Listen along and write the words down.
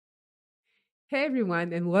Hey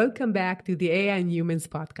everyone, and welcome back to the AI and Humans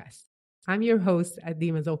podcast. I'm your host,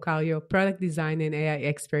 Mazor, Kario, product design and AI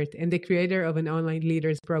expert, and the creator of an online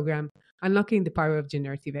leaders program, Unlocking the Power of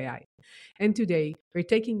Generative AI. And today, we're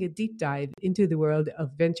taking a deep dive into the world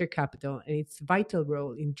of venture capital and its vital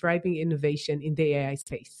role in driving innovation in the AI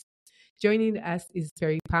space. Joining us is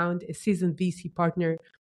Perry Pound, a seasoned VC partner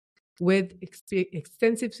with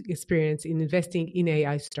extensive experience in investing in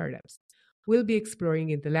AI startups. We'll be exploring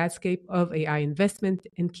in the landscape of AI investment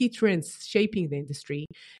and key trends shaping the industry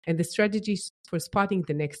and the strategies for spotting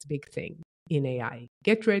the next big thing in AI.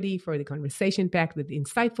 Get ready for the conversation packed with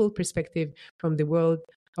insightful perspective from the world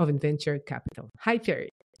of venture capital. Hi, Perry.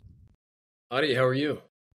 Adi, how are you?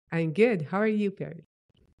 I'm good. How are you, Perry?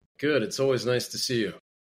 Good. It's always nice to see you.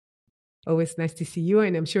 Always nice to see you,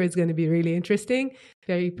 and I'm sure it's going to be really interesting.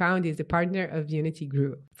 Perry Pound is a partner of Unity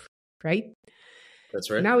Group, right? That's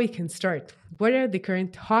right. Now we can start. What are the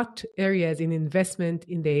current hot areas in investment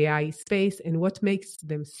in the AI space and what makes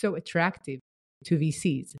them so attractive to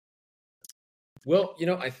VCs? Well,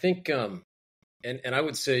 I think, and I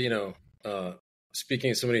would say,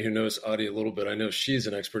 speaking as somebody who knows Adi a little bit, I know she's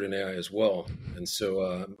an expert in AI as well. And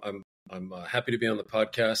so I'm happy to be on the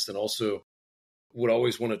podcast and also would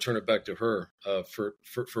always want to turn it back to her for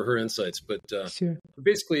her insights. But Sure.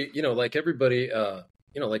 basically, like everybody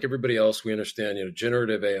else, we understand,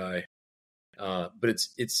 generative AI, but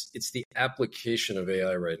it's the application of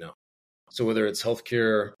AI right now. So whether it's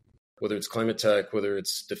healthcare, whether it's climate tech, whether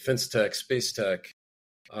it's defense tech, space tech,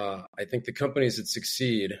 I think the companies that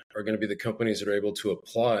succeed are going to be the companies that are able to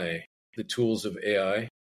apply the tools of AI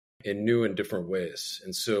in new and different ways.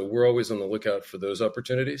 And so we're always on the lookout for those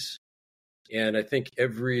opportunities. And I think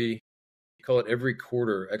every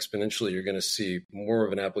quarter exponentially, you're going to see more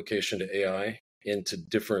of an application to AI into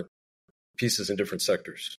different pieces in different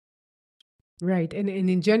sectors. Right. And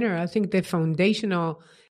in general, I think the foundational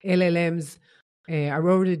LLMs are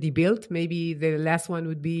already built. Maybe the last one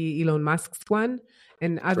would be Elon Musk's one.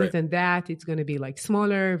 And other than that, it's going to be like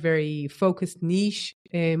smaller, very focused niche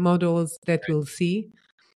models that we'll see.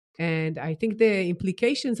 And I think the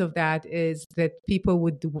implications of that is that people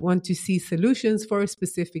would want to see solutions for a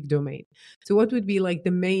specific domain. So what would be like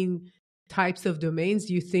the main types of domains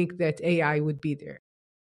you think that AI would be there?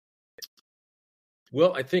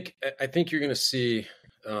 Well, I think you're going to see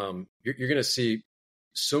you're going to see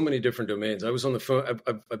so many different domains. I was on the phone.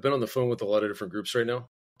 I've been on the phone with a lot of different groups right now.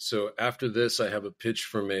 So after this, I have a pitch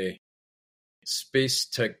from a space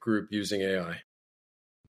tech group using AI.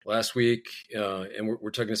 Last week, and we're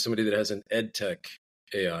talking to somebody that has an ed tech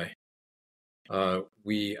AI. I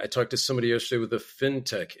talked to somebody yesterday with a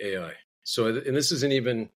fintech AI. So, and this isn't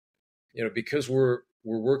even, because we're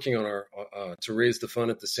working on our to raise the fund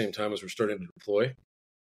at the same time as we're starting to deploy,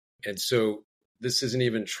 and so this isn't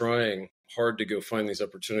even trying hard to go find these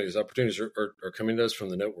opportunities. Opportunities are coming to us from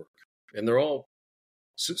the network, and they're all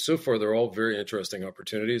so far they're all very interesting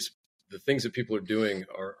opportunities. The things that people are doing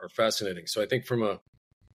are fascinating. So I think from a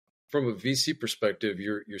VC perspective,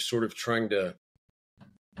 you're sort of trying to,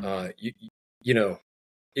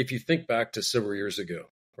 if you think back to several years ago,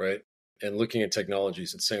 right, and looking at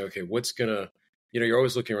technologies and saying, okay, what's gonna, you're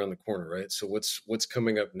always looking around the corner, right? So what's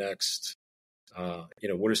coming up next?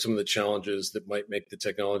 What are some of the challenges that might make the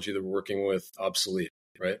technology that we're working with obsolete,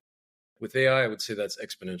 right? With AI, I would say that's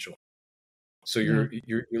exponential. So you're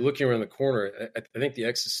looking around the corner. I think the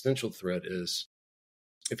existential threat is,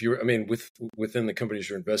 within the companies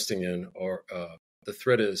you're investing in, or the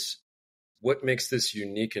threat is, what makes this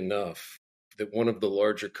unique enough that one of the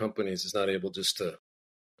larger companies is not able just to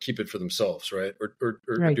keep it for themselves, right? Or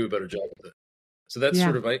do a better job with it. So that's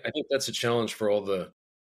sort of, I think that's a challenge for all the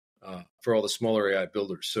smaller AI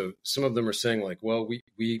builders. So some of them are saying like, well,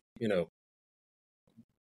 we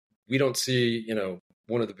don't see,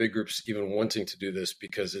 one of the big groups even wanting to do this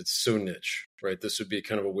because it's so niche, right? This would be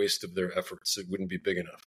kind of a waste of their efforts. It wouldn't be big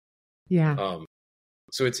enough. Yeah.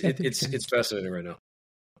 So it's fascinating right now.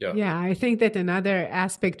 Yeah. Yeah, I think that another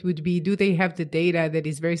aspect would be, do they have the data that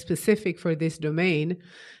is very specific for this domain?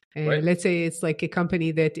 Right. Let's say it's like a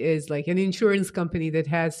company that is like an insurance company that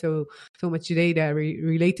has so much data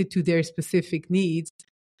related to their specific needs.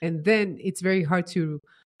 And then it's very hard to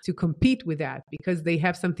compete with that because they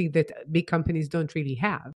have something that big companies don't really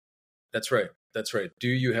have. That's right. Do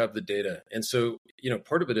you have the data? And so,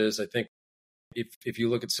 part of it is, I think, if you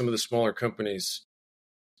look at some of the smaller companies,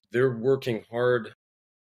 they're working hard,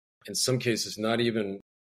 in some cases, not even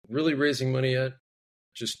really raising money yet,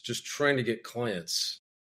 just trying to get clients,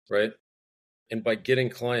 right? And by getting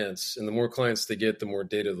clients, and the more clients they get, the more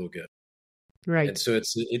data they'll get. And Right. so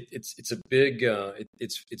it's a big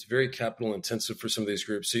it's very capital intensive for some of these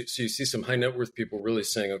groups. So you see some high net worth people really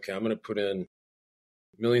saying, okay, I'm going to put in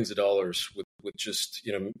millions of dollars with just,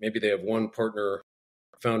 maybe they have one partner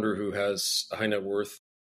founder who has a high net worth.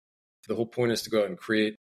 The whole point is to go out and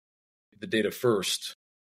create the data first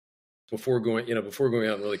before going out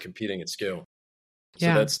and really competing at scale. So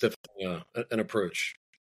Yeah. that's definitely an approach.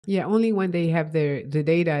 Yeah. Only when they have the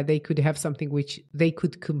data, they could have something which they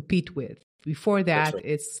could compete with. Before That's that,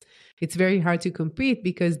 right. it's very hard to compete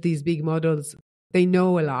because these big models, they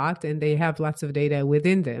know a lot and they have lots of data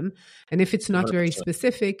within them. And if it's not very 100%.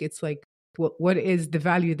 specific, it's like, what is the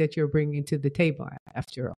value that you're bringing to the table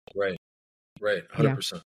after all? Right. Right. Yeah.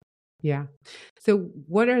 100%. Yeah. So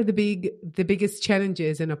what are the biggest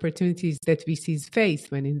challenges and opportunities that VCs face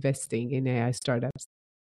when investing in AI startups?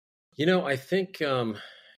 I think,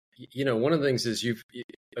 one of the things is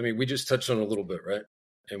we just touched on it a little bit, right?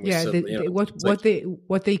 And we Yeah, said, it's like,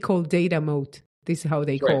 what they call data moat. This is how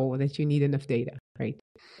they right. call that you need enough data, right?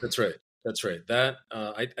 That's right. That's right. That,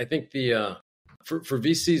 I think for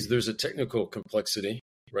VCs, there's a technical complexity,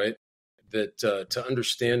 right? That to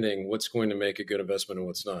understanding what's going to make a good investment and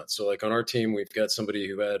what's not. So like on our team, we've got somebody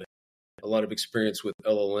who had a lot of experience with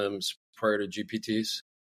LLMs prior to GPTs.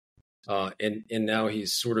 And now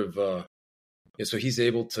he's sort of, so he's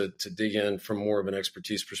able to dig in from more of an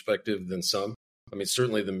expertise perspective than some. I mean,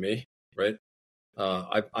 certainly than me, right?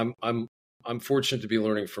 I'm fortunate to be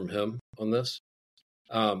learning from him on this.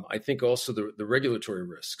 I think also the regulatory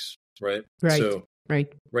risks, right? Right. So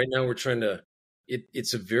Right. right now we're trying to.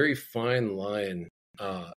 It's a very fine line.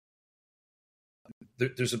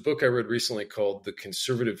 There's a book I read recently called The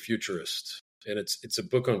Conservative Futurist, and it's a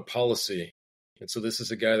book on policy. And so this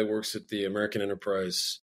is a guy that works at the American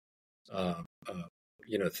Enterprise,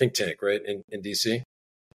 think tank, right, in DC.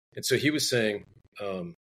 And so he was saying,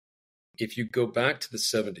 if you go back to the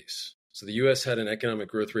 70s, so the U.S. had an economic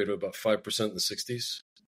growth rate of about 5% in the 60s.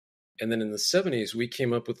 And then in the 70s, we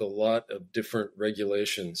came up with a lot of different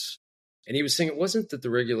regulations. And he was saying it wasn't that the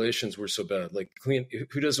regulations were so bad, like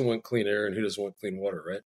who doesn't want clean air and who doesn't want clean water,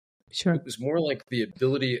 right? Sure. It was more like the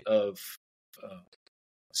ability of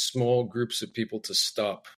small groups of people to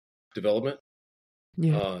stop development.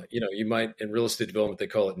 Yeah. You might, in real estate development, they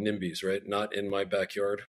call it NIMBYs, right? Not in my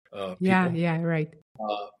backyard. Yeah. People. Yeah. Right.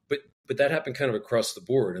 But that happened kind of across the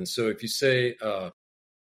board. And so if you say,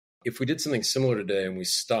 if we did something similar today and we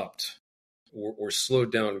stopped or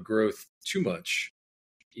slowed down growth too much,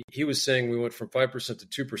 he was saying we went from 5%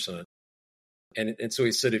 to 2%. And so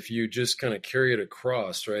he said, if you just kind of carry it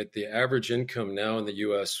across, right, the average income now in the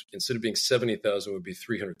U.S., instead of being 70,000, would be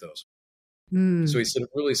 300,000. So he said it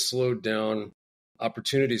really slowed down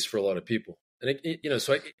opportunities for a lot of people. And there's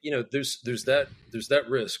that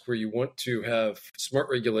risk where you want to have smart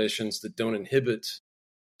regulations that don't inhibit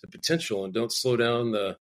the potential and don't slow down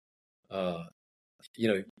the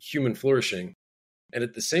human flourishing. And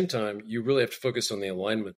at the same time, you really have to focus on the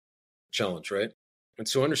alignment challenge, right? And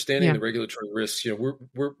so understanding the regulatory risks,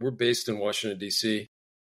 we're based in Washington, D.C.,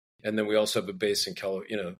 and then we also have a base in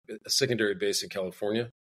a secondary base in California.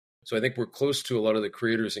 So I think we're close to a lot of the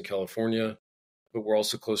creators in California, but we're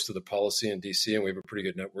also close to the policy in DC, and we have a pretty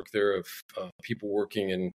good network there of people working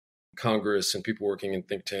in Congress and people working in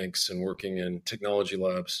think tanks and working in technology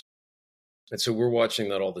labs. And so we're watching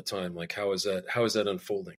that all the time. Like, how is that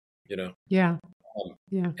unfolding? Yeah.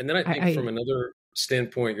 Yeah. And then I think from another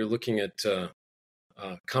standpoint, you're looking at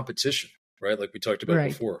competition, right? Like we talked about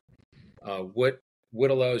before.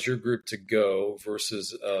 What allows your group to go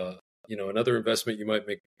versus another investment you might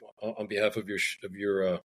make on behalf of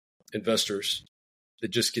your investors that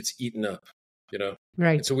just gets eaten up,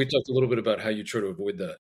 Right. And so we talked a little bit about how you try to avoid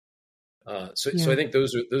that. So I think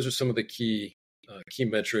those are some of the key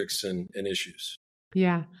metrics and issues.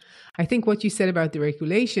 Yeah. I think what you said about the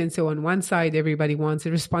regulation. So on one side, everybody wants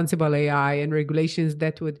a responsible AI and regulations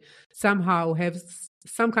that would somehow have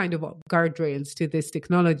some kind of guardrails to this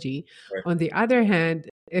technology. Right. On the other hand,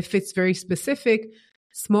 if it's very specific,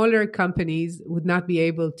 smaller companies would not be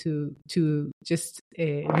able to just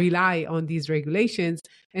rely on these regulations.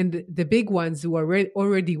 And the big ones who are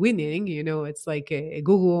already winning, it's like a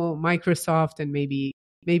Google, Microsoft, and maybe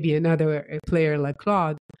another player like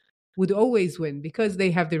Claude, would always win because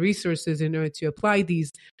they have the resources in order to apply these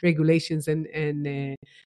regulations and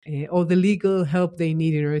all the legal help they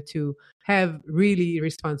need in order to have really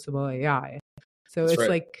responsible AI. So That's it's right.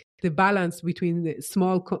 Like the balance between the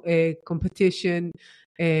small competition,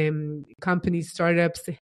 companies, startups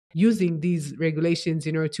using these regulations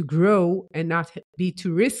in order to grow and not be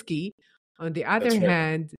too risky. On the other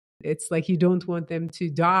hand, it's like you don't want them to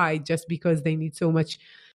die just because they need so much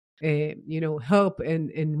help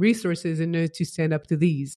and resources in order to stand up to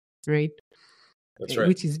these, right? That's right.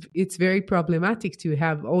 Which is, it's very problematic to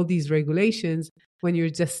have all these regulations when you're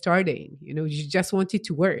just starting. You just want it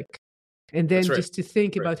to work. And then That's right. just to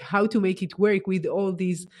think about how to make it work with all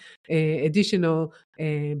these additional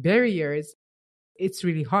barriers, it's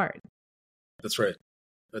really hard. That's right.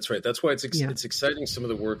 That's right. That's why it's exciting, some of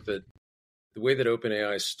the work that the way that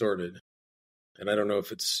OpenAI started. And I don't know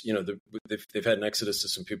if it's, they've had an exodus to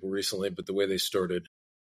some people recently, but the way they started,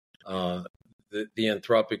 the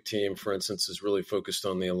Anthropic team, for instance, is really focused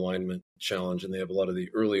on the alignment challenge. And they have a lot of the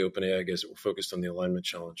early OpenAI guys that were focused on the alignment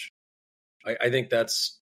challenge. I think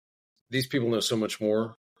these people know so much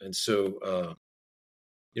more. And so,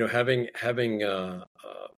 having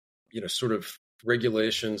sort of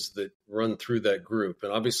regulations that run through that group.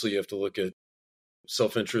 And obviously you have to look at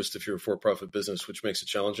self-interest if you're a for-profit business, which makes it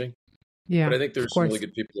challenging. Yeah, but I think there's some really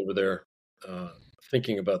good people over there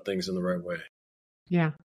thinking about things in the right way.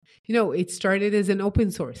 Yeah. It started as an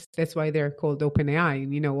open source. That's why they're called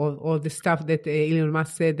OpenAI. All the stuff that Elon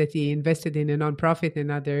Musk said that he invested in a nonprofit and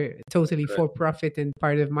now they're totally for-profit and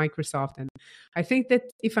part of Microsoft. And I think that,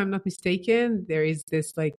 if I'm not mistaken, there is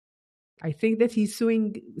this I think that he's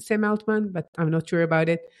suing Sam Altman, but I'm not sure about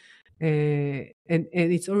it. And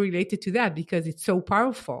it's all related to that because it's so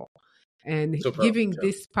powerful. And giving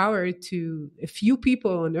this power to a few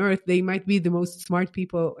people on earth, they might be the most smart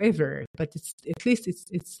people ever, but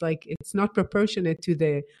it's not proportionate to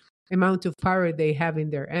the amount of power they have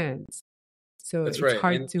in their hands. So it's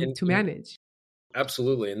hard to manage.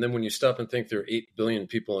 Absolutely. And then when you stop and think, there are 8 billion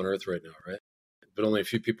people on earth right now, right? But only a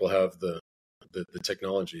few people have the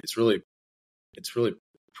technology. It's really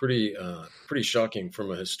pretty shocking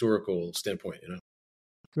from a historical standpoint,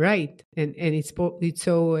 Right. And it's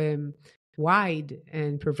so wide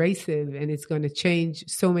and pervasive, and it's going to change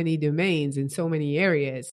so many domains in so many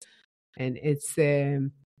areas. And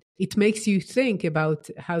it makes you think about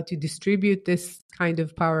how to distribute this kind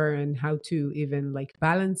of power and how to even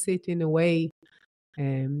balance it in a way.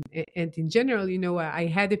 And in general, I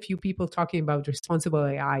had a few people talking about responsible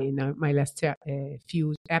AI in my last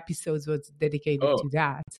few episodes was dedicated to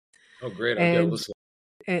that. Oh, great. I'll get listening.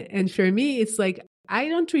 And for me, it's I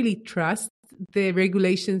don't really trust the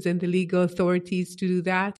regulations and the legal authorities to do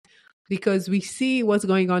that, because we see what's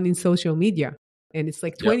going on in social media. And it's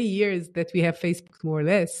 20 years that we have Facebook, more or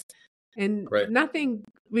less. And nothing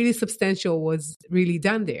really substantial was really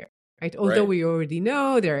done there. Right? Although we already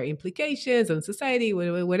know there are implications on society,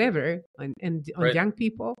 whatever, and on young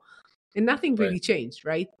people. And nothing really changed,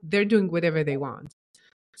 right? They're doing whatever they want.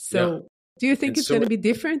 So do you think it's going to be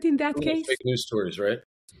different in that case? Fake news stories, right?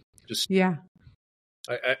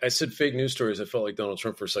 I said fake news stories. I felt like Donald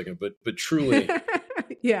Trump for a second, but truly,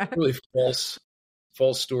 really false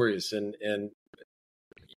stories. And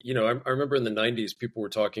I remember in the 90s, people were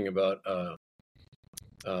talking about,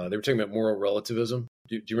 they were talking about moral relativism.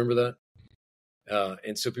 Do you remember that?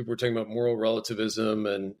 And so people were talking about moral relativism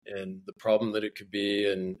and the problem that it could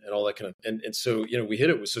be and all that kind of, and so, we hit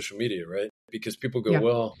it with social media, right? Because people go,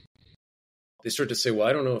 well, they start to say, well,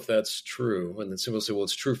 I don't know if that's true. And then some people say, well,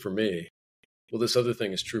 it's true for me. Well, this other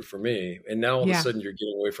thing is true for me. And now all of a sudden you're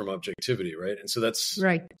getting away from objectivity, right? And so that's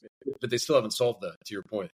right. But they still haven't solved that, to your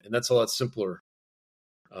point. And that's a lot simpler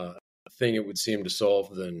thing it would seem to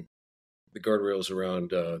solve than the guardrails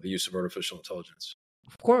around the use of artificial intelligence.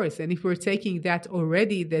 Of course. And if we're taking that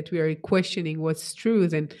already, that we are questioning what's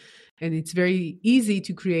truth, and it's very easy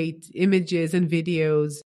to create images and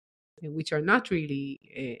videos which are not really,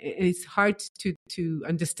 and it's hard to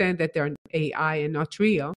understand that they're AI and not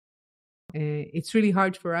real. It's really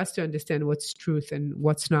hard for us to understand what's truth and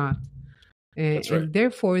what's not. And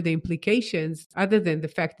therefore, the implications, other than the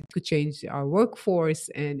fact it could change our workforce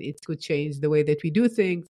and it could change the way that we do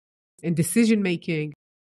things and decision making,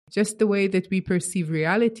 just the way that we perceive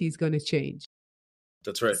reality is going to change.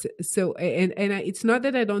 That's right. So it's not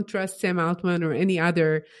that I don't trust Sam Altman or any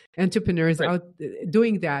other entrepreneurs out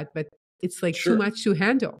doing that, but it's too much to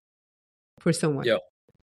handle for someone. Yeah,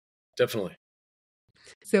 definitely.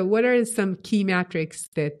 So what are some key metrics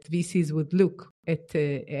that VCs would look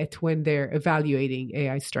at when they're evaluating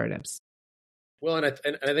AI startups? Well,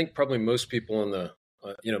 and I think probably most people on the,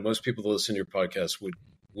 most people that listen to your podcast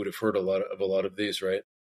would have heard a lot of these, right?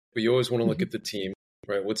 But you always want to look at the team,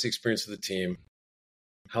 right? What's the experience of the team?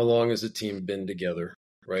 How long has the team been together,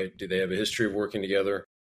 right? Do they have a history of working together?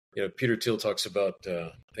 Peter Thiel talks about,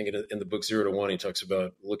 I think in the book 0 to 1, he talks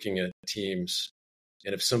about looking at teams.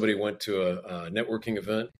 And if somebody went to a networking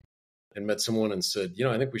event and met someone and said,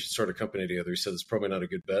 I think we should start a company together, he said, it's probably not a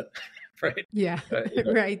good bet, right? Yeah,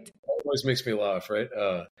 right. always makes me laugh, right?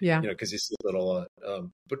 Yeah. Because he says that a lot.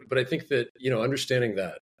 But I think that understanding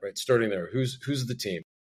that, right, starting there, who's the team,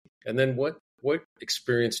 and then what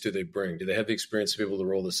experience do they bring? Do they have the experience to be able to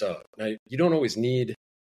roll this out? Now, you don't always need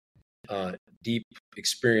deep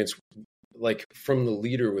experience like from the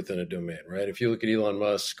leader within a domain, right? If you look at Elon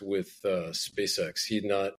Musk with SpaceX, he'd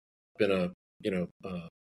not been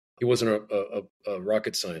he wasn't a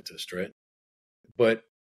rocket scientist, right? But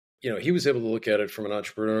he was able to look at it from an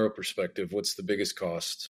entrepreneurial perspective. What's the biggest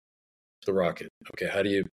cost? The rocket. Okay, how do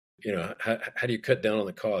you how do you cut down on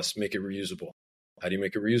the cost, make it reusable? How do you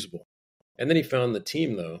make it reusable? And then he found the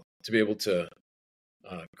team though to be able to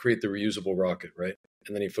create the reusable rocket, right?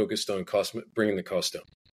 And then he focused on bringing the cost down.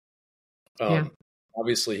 Yeah.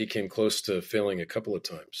 Obviously, he came close to failing a couple of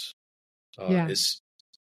times. Yeah.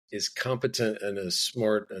 As competent and as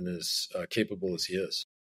smart and as capable as he is.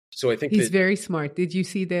 So I think he's very smart. Did you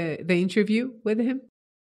see the interview with him?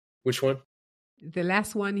 Which one? The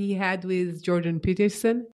last one he had with Jordan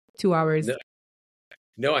Peterson, 2 hours.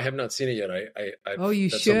 No, I have not seen it yet. You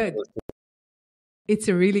should. It's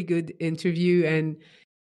a really good interview,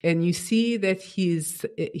 and you see that he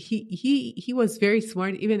was very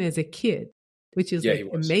smart even as a kid, which is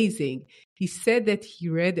amazing. He said that he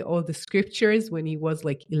read all the scriptures when he was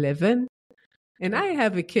like 11. And I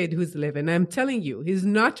have a kid who's 11. I'm telling you, he's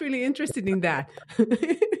not really interested in that.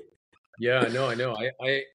 Yeah, no, I know.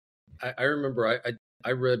 I remember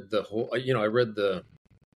I read the whole, I read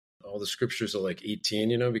all the scriptures at like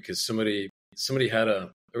 18, because somebody had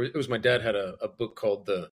it was my dad had a book called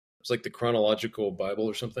it was like the Chronological Bible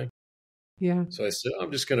or something. Yeah. So I said,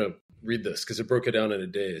 I'm just going to read this because it broke it down into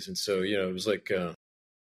days. And so, it was like,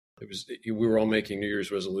 we were all making New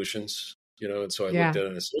Year's resolutions, and so I looked at it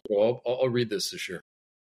and I said, well, I'll read this year.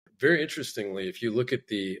 Very interestingly, if you look at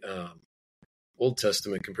the Old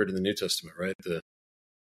Testament compared to the New Testament, right?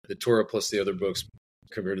 The Torah plus the other books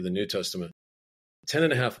compared to the New Testament, 10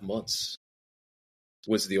 and a half months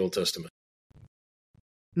was the Old Testament.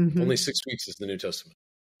 Mm-hmm. Only 6 weeks is the New Testament.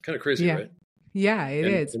 Kind of crazy, right? Yeah, it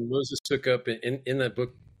is. And Moses took up, in that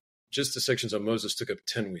book, just the sections on Moses took up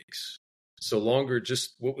 10 weeks. So longer,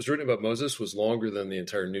 just what was written about Moses was longer than the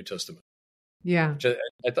entire New Testament. Yeah. Which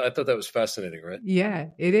I thought that was fascinating, right? Yeah,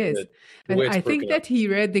 it is. I think that he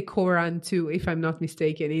read the Quran too, if I'm not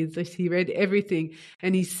mistaken. He read everything.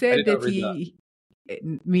 And he said that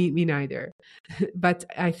me neither. But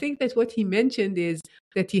I think that what he mentioned is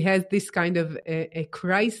that he has this kind of a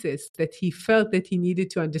crisis that he felt that he needed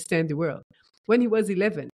to understand the world when he was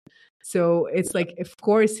 11. So it's like, of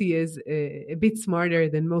course, he is a bit smarter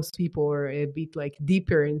than most people, or a bit like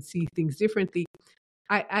deeper and see things differently.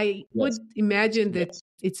 I would imagine that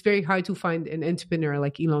it's very hard to find an entrepreneur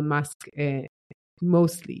like Elon Musk,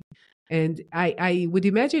 mostly. And I would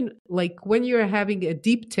imagine, like, when you're having a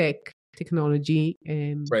deep tech technology,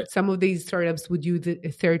 some of these startups would use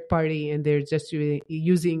a third party, and they're just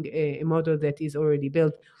using a model that is already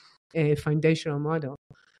built, a foundational model.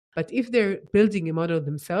 But if they're building a model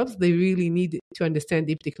themselves, they really need to understand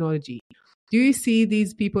deep technology. Do you see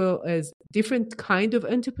these people as different kind of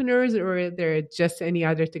entrepreneurs, or they're just any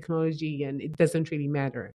other technology and it doesn't really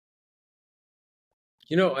matter?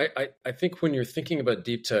 I think when you're thinking about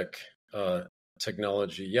deep tech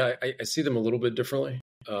technology, I see them a little bit differently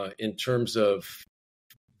in terms of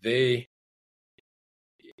I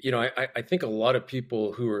think a lot of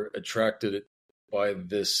people who are attracted by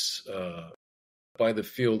this, by the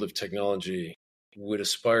field of technology would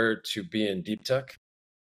aspire to be in deep tech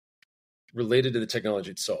related to the technology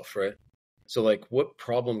itself, right? So like, what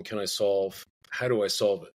problem can I solve? How do I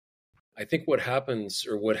solve it? I think what happens,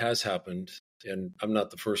 or what has happened, and I'm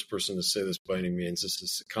not the first person to say this by any means, this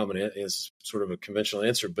is sort of a conventional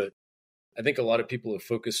answer, but I think a lot of people have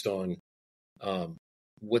focused on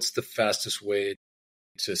what's the fastest way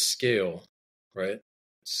to scale, right?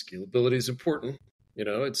 Scalability is important.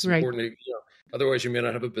 It's important. Otherwise, you may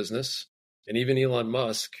not have a business. And even Elon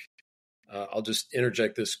Musk, I'll just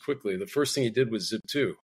interject this quickly. The first thing he did was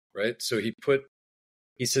Zip2, right? So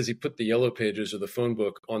he says he put the Yellow Pages or the phone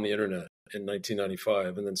book on the internet in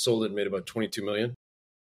 1995 and then sold it and made about 22 million.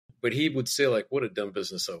 But he would say, like, what a dumb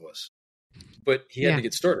business that was. But he had to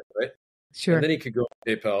get started, right? Sure. And then he could go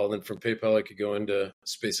to PayPal, and then from PayPal, he could go into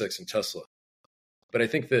SpaceX and Tesla. But I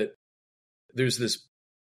think that there's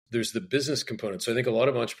the business component. So I think a lot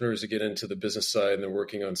of entrepreneurs that get into the business side and they're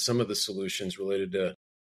working on some of the solutions related to,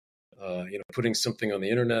 putting something on the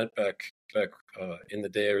internet back in the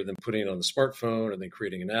day, or then putting it on the smartphone, or then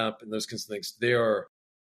creating an app and those kinds of things. They are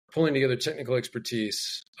pulling together technical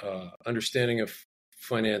expertise, understanding of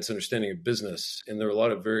finance, understanding of business. And there are a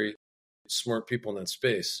lot of very smart people in that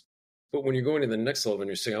space. But when you're going to the next level and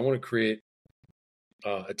you're saying, I want to create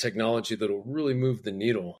a technology that will really move the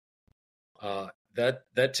needle,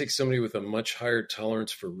 that takes somebody with a much higher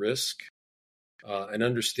tolerance for risk, an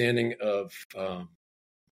understanding of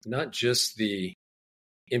not just the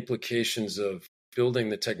implications of building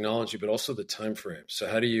the technology, but also the time frame. So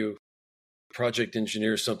how do you project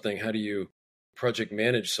engineer something? How do you project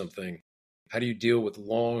manage something? How do you deal with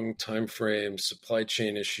long time frames, supply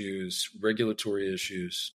chain issues, regulatory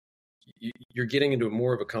issues? You're getting into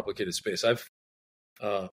more of a complicated space. I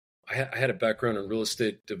had a background in real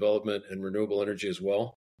estate development and renewable energy as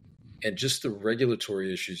well, and just the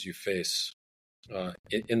regulatory issues you face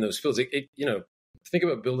in those fields. Think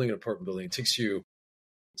about building an apartment building. It takes you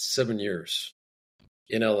 7 years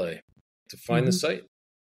in LA to find the site,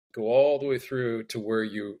 go all the way through to where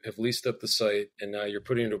you have leased up the site, and now you're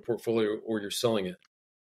putting it into a portfolio or you're selling it.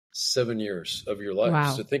 7 years of your life.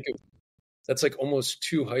 Wow. So think of that's like almost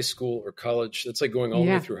 2 high school or college. That's like going all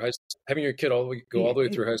the way through high school, having your kid all the way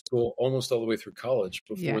through high school, almost all the way through college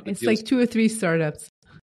before the it's deals. like 2 or 3 startups.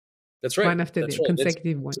 That's right. One after the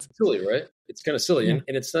consecutive ones. It's silly, right? It's kind of silly. And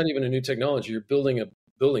it's not even a new technology. You're building a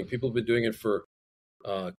building. People have been doing it for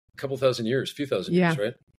a couple thousand years, few thousand years,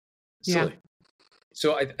 right? Silly.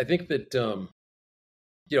 So I think that,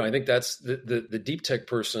 I think that's the deep tech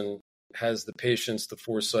person has the patience, the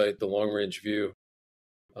foresight, the long range view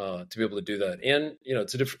to be able to do that. And,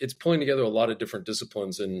 it's pulling together a lot of different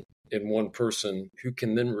disciplines in one person who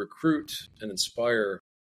can then recruit and inspire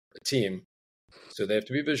a team. So they have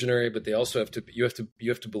to be visionary, but they also you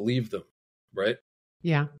have to believe them, right?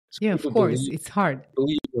 Yeah. So of course. It's hard.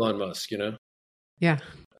 Believe Elon Musk, Yeah.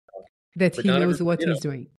 That he knows what he's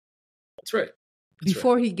doing. That's right.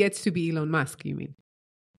 Before he gets to be Elon Musk, you mean?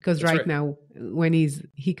 Because right now, when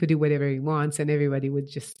he could do whatever he wants and everybody would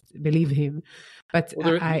just believe him. But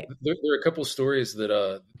there are a couple of stories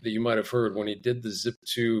that you might have heard when he did the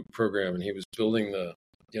Zip2 program and he was building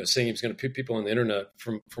saying he was going to put people on the internet.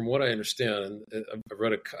 From what I understand, and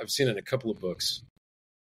I've seen it in a couple of books.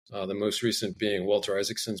 The most recent being Walter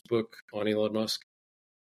Isaacson's book on Elon Musk.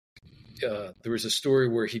 There was a story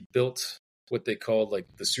where he built what they called like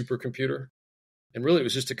the supercomputer, and really it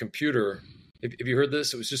was just a computer. Have you heard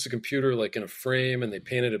this? It was just a computer like in a frame, and they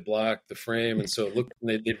painted it black, the frame, and so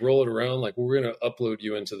they'd roll it around like, well, we're going to upload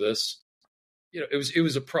you into this. It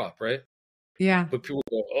was a prop, right? Yeah. But people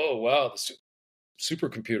go, oh wow, the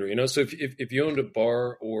supercomputer. So if you owned a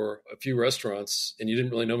bar or a few restaurants and you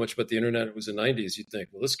didn't really know much about the internet, it was the 90s, you'd think,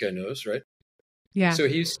 well, this guy knows, right? Yeah. So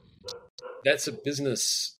that's a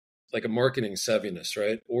business, like a marketing savviness,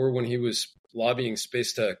 right? Or when he was lobbying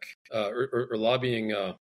space tech or lobbying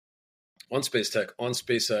on space tech, on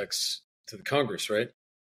SpaceX to the Congress, right?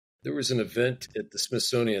 There was an event at the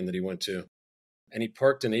Smithsonian that he went to, and he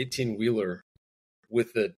parked an 18-wheeler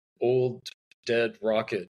with the old dead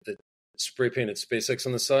rocket that spray painted SpaceX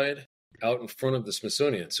on the side out in front of the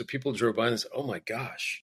Smithsonian. So people drove by and said, oh my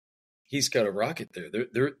gosh, he's got a rocket there.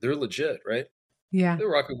 They're legit, right? Yeah. The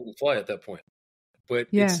rocket wouldn't fly at that point. But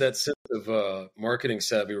it's that sense of marketing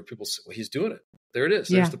savvy where people say, well, he's doing it. There it is.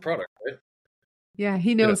 There's the product, right? Yeah,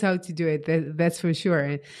 he knows how to do it. That's for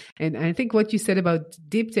sure. And I think what you said about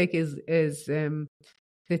deep tech is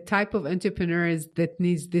the type of entrepreneurs that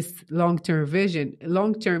needs this long-term vision.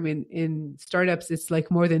 Long-term in startups, it's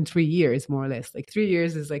like more than 3 years, more or less. Like 3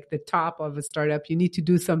 years is like the top of a startup. You need to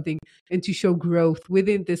do something and to show growth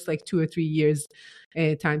within this like 2 or 3 years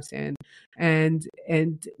time span. And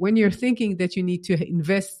when you're thinking that you need to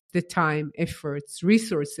invest the time, efforts,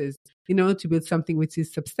 resources, to build something which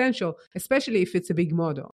is substantial, especially if it's a big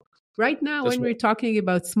model. Right now, when we're talking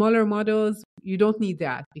about smaller models, you don't need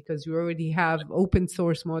that because you already have open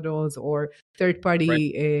source models or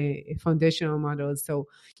third-party foundational models. So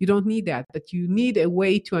you don't need that, but you need a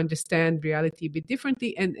way to understand reality a bit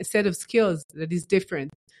differently and a set of skills that is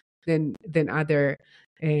different than other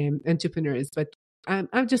entrepreneurs. But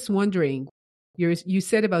I'm just wondering, you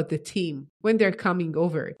said about the team when they're coming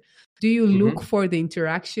over. Do you look for the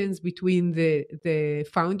interactions between the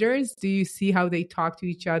founders? Do you see how they talk to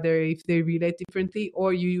each other, if they relate differently,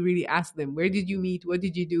 or you really ask them, where did you meet? What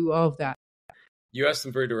did you do? All of that. You ask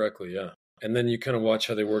them very directly, yeah. And then you kind of watch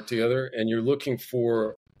how they work together, and you're looking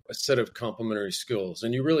for a set of complementary skills.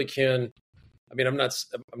 And you really can. I mean, I'm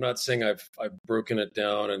not saying I've broken it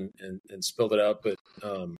down and spelled it out, but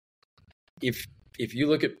if you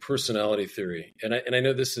look at personality theory, and I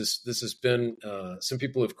know this has been some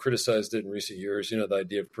people have criticized it in recent years, the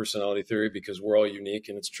idea of personality theory, because we're all unique,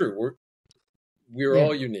 and it's true. We're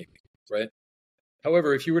all unique, right?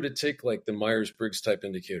 However, if you were to take like the Myers-Briggs type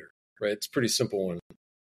indicator, right? It's a pretty simple one,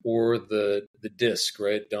 or the DISC,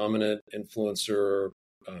 right? Dominant, influencer,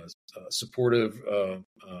 supportive,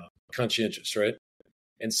 conscientious, right?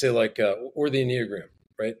 And say like, or the Enneagram,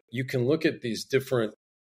 right? You can look at these different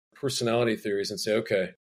personality theories and say,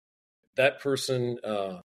 okay, that person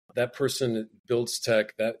builds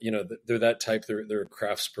tech, that, they're that type, they're a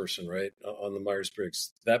craftsperson, right? On the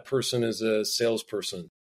Myers-Briggs. That person is a salesperson.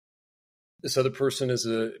 This other person is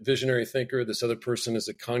a visionary thinker. This other person is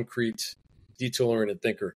a concrete, detail-oriented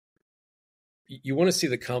thinker. You want to see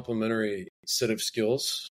the complementary set of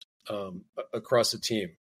skills across a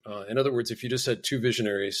team. In other words, if you just had two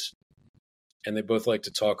visionaries and they both like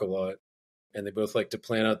to talk a lot and they both like to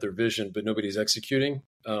plan out their vision, but nobody's executing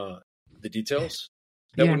the details,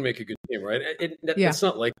 that wouldn't make a good team, right? It's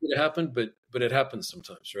not likely to happen, but it happens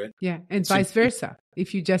sometimes, right? Yeah, and so, vice versa.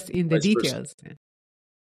 If you just in the details. Versa.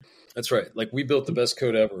 That's right. Like we built the best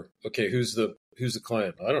code ever. Okay, who's the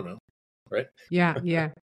client? I don't know, right? Yeah. Yeah.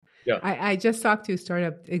 I just talked to a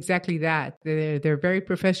startup exactly that. They're very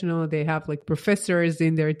professional. They have like professors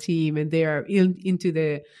in their team, and they are into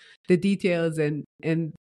the details, and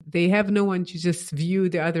they have no one to just view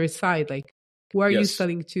the other side. Like, who are you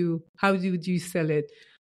selling to? How would you sell it?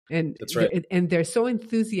 And that's right. And they're so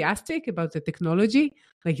enthusiastic about the technology.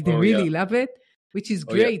 Like they really love it, which is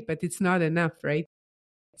great, but it's not enough, right?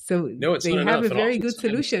 So no, it's they not have enough. a very good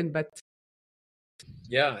solution, but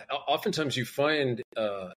oftentimes you find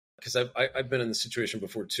because I've been in the situation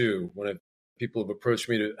before too, when people have approached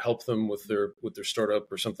me to help them with their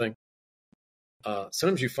startup or something.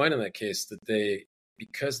 Sometimes you find in that case that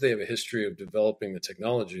because they have a history of developing the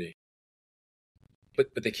technology, but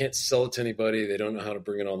they can't sell it to anybody. They don't know how to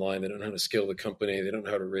bring it online. They don't know how to scale the company. They don't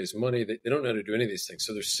know how to raise money. They don't know how to do any of these things.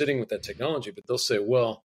 So they're sitting with that technology, but they'll say,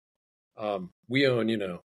 well, we own,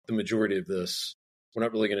 the majority of this. We're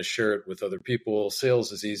not really going to share it with other people.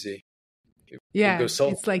 Sales is easy. Yeah, go sell,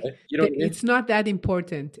 it's like, right? it's not that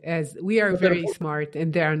important, as we are very smart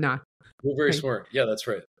and they are not. We're very smart. Yeah, that's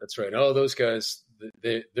right. That's right. Oh, those guys,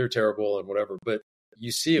 they're terrible and whatever. But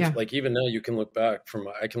you see, if like even now, I can look back from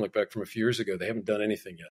a few years ago. They haven't done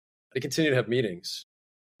anything yet. They continue to have meetings.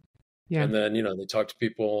 Yeah. And then, they talk to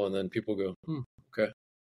people, and then people go, okay.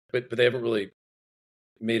 But they haven't really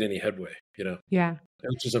made any headway, Yeah.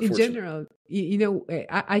 Which is unfortunate. In general,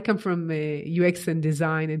 I come from UX and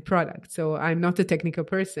design and product, so I'm not a technical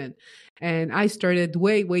person. And I started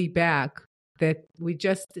way, way back that we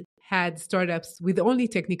just had startups with only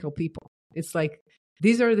technical people. It's like,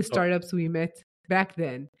 these are the startups we met back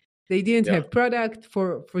then. They didn't have product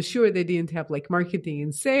for sure. They didn't have like marketing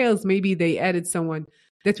and sales. Maybe they added someone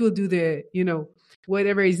that will do the,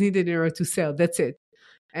 whatever is needed in order to sell. That's it.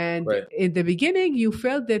 And in the beginning, you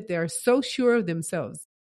felt that they are so sure of themselves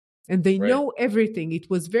and they know everything. It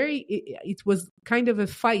was it was kind of a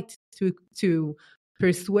fight to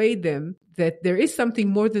persuade them that there is something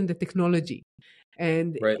more than the technology.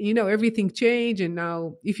 And, everything changed. And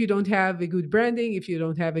now if you don't have a good branding, if you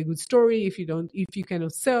don't have a good story, if you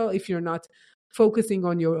cannot sell, if you're not focusing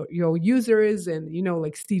on your users and,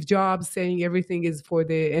 like Steve Jobs saying everything is for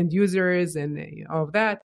the end users and all of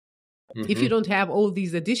that. Mm-hmm. If you don't have all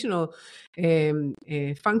these additional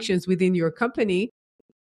functions within your company,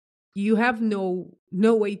 you have no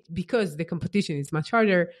way, because the competition is much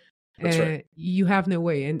harder. That's right. You have no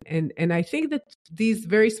way. And I think that these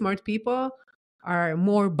very smart people are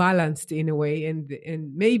more balanced in a way.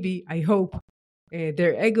 And maybe, I hope,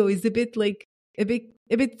 their ego is a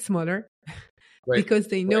bit smaller. Because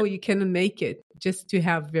they know you cannot make it just to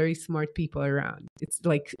have very smart people around. It's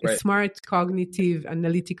like smart, cognitive,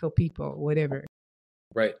 analytical people, whatever.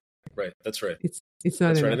 Right. That's right. It's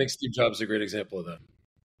not. That's right. I think Steve Jobs is a great example of that.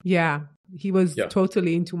 Yeah, he was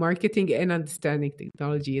totally into marketing and understanding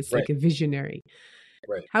technology. It's like a visionary.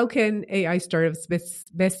 Right. How can AI startups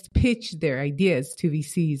best pitch their ideas to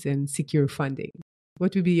VCs and secure funding?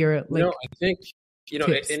 What would be your I think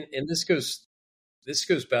tips? And this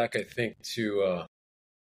goes back, I think, to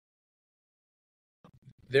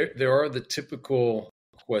there are the typical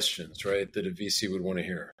questions, right, that a VC would want to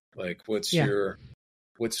hear. Like, what's your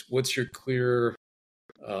clear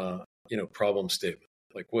problem statement?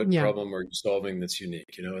 Like, what problem are you solving that's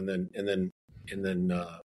unique? And then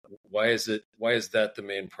why is that the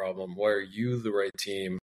main problem? Why are you the right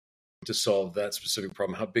team to solve that specific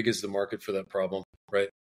problem? How big is the market for that problem, right?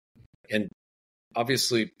 And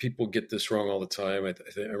obviously, people get this wrong all the time. I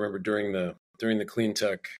remember during the clean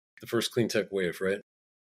tech, the first clean tech wave, right?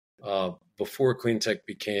 Before clean tech's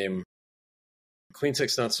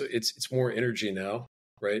not so. It's more energy now,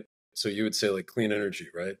 right? So you would say like clean energy,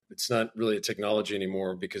 right? It's not really a technology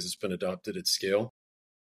anymore because it's been adopted at scale.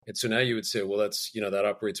 And so now you would say, well, that's that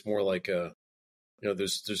operates more like a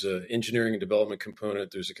there's a engineering and development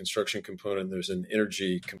component, there's a construction component, there's an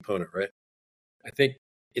energy component, right? I think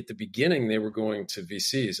at the beginning they were going to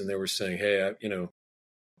VCs and they were saying, hey,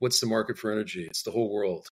 what's the market for energy? It's the whole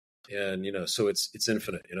world. And, so it's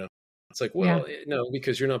infinite, It's like, Yeah. well, no,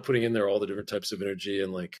 because you're not putting in there all the different types of energy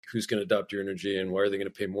and like who's going to adopt your energy and why are they going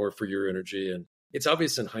to pay more for your energy? And it's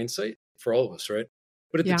obvious in hindsight for all of us, right?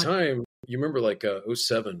 But at the Yeah. time, you remember like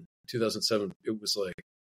 2007, it was like,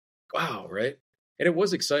 wow, right? And it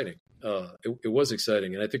was exciting. It was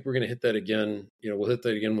exciting. And I think we're going to hit that again. We'll hit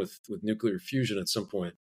that again with nuclear fusion at some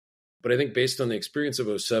point. But I think based on the experience of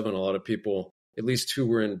 '07, a lot of people, at least who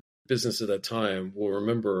were in business at that time, will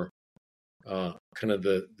remember kind of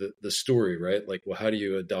the story, right? Like, well, how do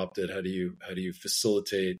you adopt it? How do you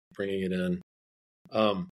facilitate bringing it in?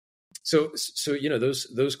 So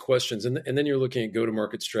those questions, and then you're looking at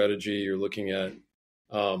go-to-market strategy. You're looking at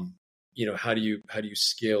how do you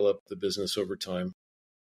scale up the business over time,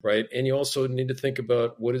 right? And you also need to think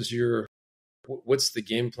about what's the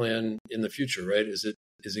game plan in the future, right? Is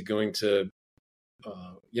it going to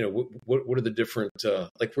what are the different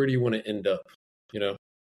like where do you want to end up,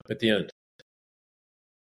 at the end?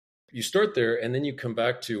 You start there and then you come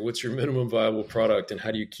back to what's your minimum viable product and how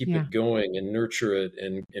do you keep it going and nurture it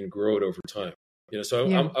and grow it over time. So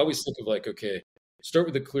I always think of like, okay, start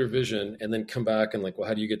with a clear vision and then come back and like, well,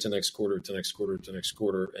 how do you get to next quarter to next quarter to next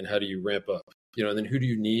quarter and how do you ramp up? And then who do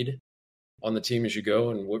you need on the team as you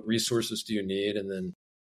go and what resources do you need? And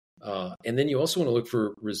then you also want to look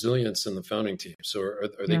for resilience in the founding team. So are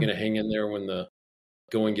they going to hang in there when the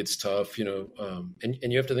going gets tough, and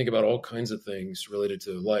you have to think about all kinds of things related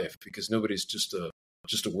to life because nobody's just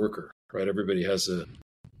a worker, right? Everybody has a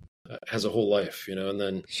whole life, and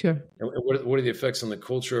then sure. What are the effects on the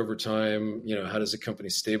culture over time? How does the company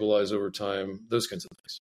stabilize over time? Those kinds of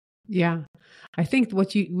things. Yeah. I think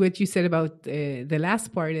what you said about the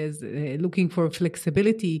last part is looking for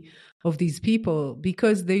flexibility of these people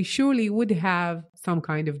because they surely would have some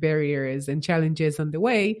kind of barriers and challenges on the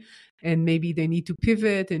way. And maybe they need to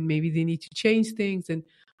pivot and maybe they need to change things. And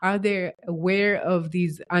are they aware of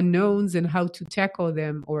these unknowns and how to tackle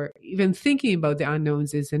them? Or even thinking about the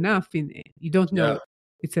unknowns is enough. You don't know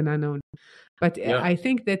it's an unknown. But I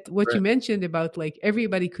think that what you mentioned about like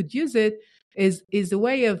everybody could use it is a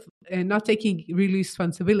way of not taking real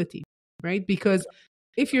responsibility, right? Because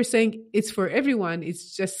if you're saying it's for everyone,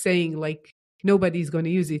 it's just saying like nobody's going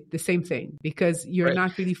to use it, the same thing, because you're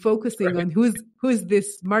not really focusing on who's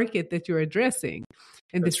this market that you're addressing.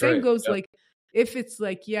 And the same goes like, if it's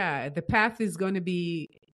like, the path is going to be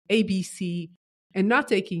ABC and not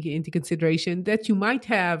taking into consideration that you might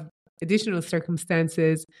have additional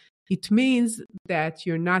circumstances, it means that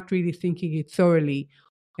you're not really thinking it thoroughly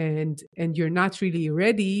and you're not really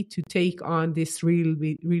ready to take on this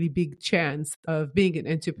really, really big chance of being an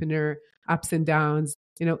entrepreneur, ups and downs.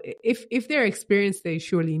 If they're experienced, they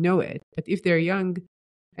surely know it. But if they're young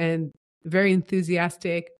and very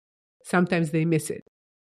enthusiastic, sometimes they miss it.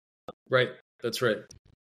 Right. That's right.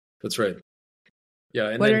 Yeah.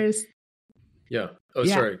 And then, Oh,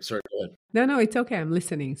 sorry. Go ahead. No, it's okay. I'm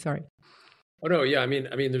listening. Sorry. Oh no. Yeah. I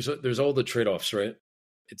mean, there's all the trade-offs, right?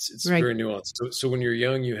 It's very nuanced. So when you're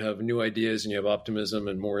young, you have new ideas and you have optimism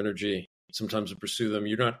and more energy sometimes to pursue them.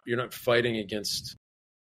 You're not fighting against,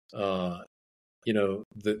 the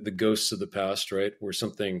ghosts of the past, right? Where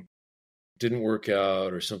something didn't work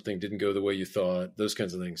out or something didn't go the way you thought, those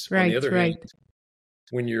kinds of things. Right, on the other hand,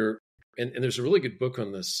 when you're, and there's a really good book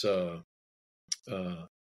on this,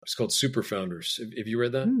 it's called Super Founders. Have you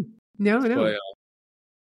read that? No. By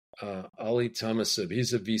Ali Tamasib.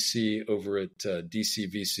 He's a VC over at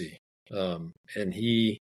DC VC. And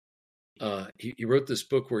he wrote this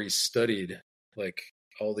book where he studied like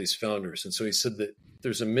all these founders. And so he said that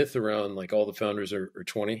there's a myth around like all the founders are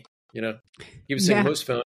 20, he was saying most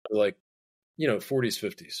founders are like, 40s,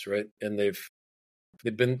 50s, right? And they've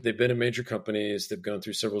been in major companies. They've gone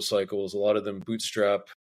through several cycles. A lot of them bootstrap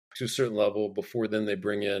to a certain level. Before then they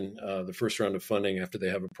bring in the first round of funding after they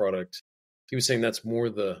have a product. He was saying that's more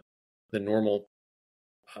the normal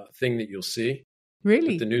thing that you'll see.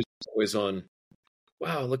 Really? But the news is always on,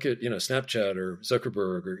 wow, look at, Snapchat or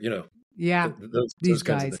Zuckerberg or, these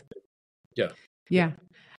guys. Kinds of things. Yeah.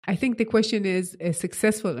 I think the question is a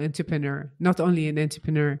successful entrepreneur, not only an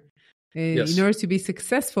entrepreneur. In order to be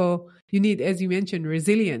successful, you need, as you mentioned,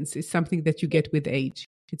 resilience is something that you get with age.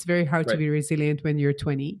 It's very hard to be resilient when you're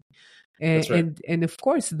 20. That's right. And of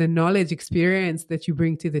course, the knowledge experience that you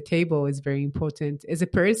bring to the table is very important as a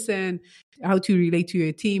person, how to relate to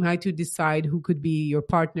your team, how to decide who could be your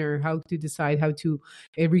partner, how to decide how to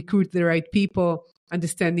recruit the right people.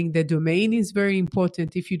 Understanding the domain is very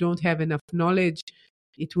important. If you don't have enough knowledge,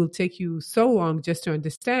 it will take you so long just to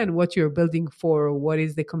understand what you're building for, what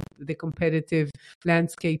is the competitive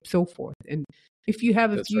landscape, so forth. And if you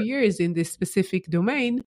have a That's few right. years in this specific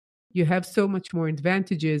domain, you have so much more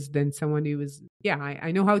advantages than someone who was,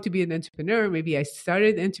 I know how to be an entrepreneur. Maybe I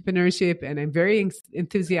started entrepreneurship and I'm very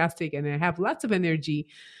enthusiastic and I have lots of energy,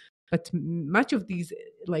 but much of these,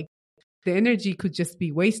 like the energy could just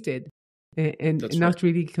be wasted and That's right. not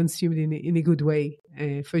really consumed in a good way,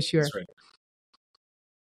 for sure. That's right.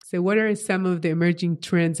 So what are some of the emerging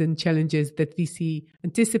trends and challenges that VC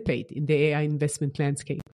anticipate in the AI investment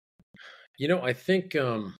landscape? I think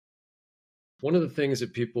one of the things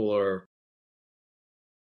that people are,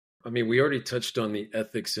 we already touched on the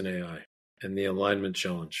ethics in AI and the alignment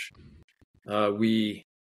challenge. We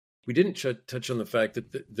didn't touch on the fact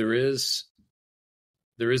that there is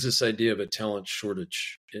this idea of a talent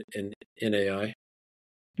shortage in AI.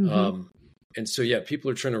 Mm-hmm. And so,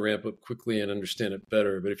 people are trying to ramp up quickly and understand it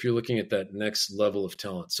better. But if you're looking at that next level of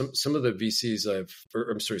talent, some of the VCs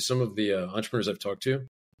some of the entrepreneurs I've talked to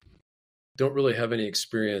don't really have any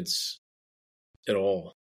experience at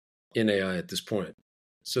all in AI at this point.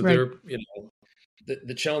 So Right. they're,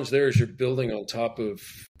 the challenge there is you're building on top of,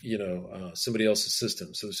 somebody else's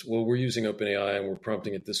system. So we're using OpenAI and we're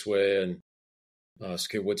prompting it this way. And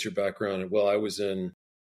okay, what's your background? And, well, I was in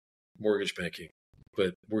mortgage banking,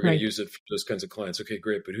 but we're going to use it for those kinds of clients. Okay,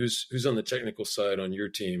 great. But who's on the technical side on your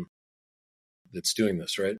team that's doing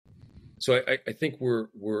this, right? So I think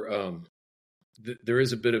there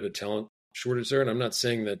is a bit of a talent shortage there. And I'm not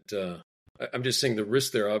saying that, I'm just saying the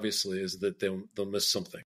risk there obviously is that they'll miss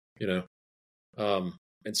something, and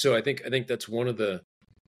so I think that's one of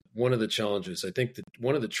the challenges. I think that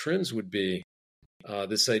one of the trends would be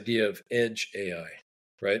this idea of edge AI,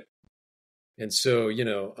 right? And so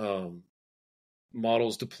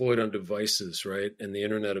models deployed on devices, right, and the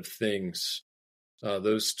Internet of Things,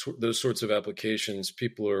 those sorts of applications,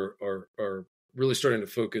 people are really starting to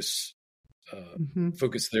focus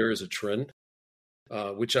there as a trend.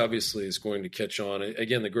 Which obviously is going to catch on.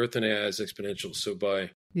 Again, the growth in AI is exponential. So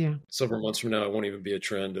by several months from now, it won't even be a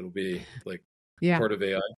trend. It'll be like part of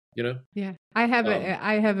AI, Yeah. I have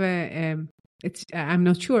I'm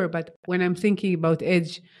not sure, but when I'm thinking about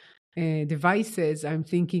edge devices, I'm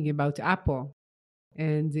thinking about Apple.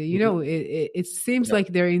 And, it seems like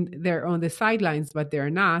they're on the sidelines, but they're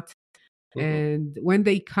not. And when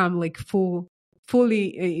they come like fully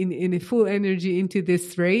in a full energy into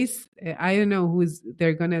this race, I don't know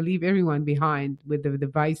they're going to leave everyone behind with the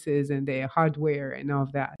devices and the hardware and all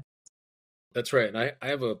of that. That's right. And I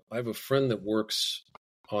have a friend that works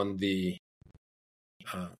on the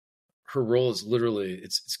her role is literally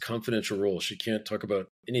it's confidential role. She can't talk about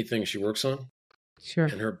anything she works on. Sure.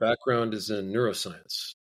 And her background is in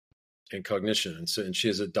neuroscience and cognition, and she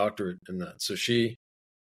has a doctorate in that. So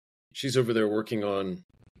she's over there working on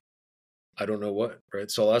I don't know what, right?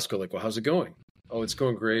 So I'll ask her like, well, how's it going? Oh, it's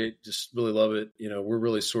going great. Just really love it. We're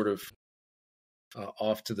really sort of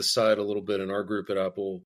off to the side a little bit in our group at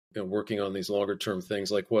Apple, working on these longer term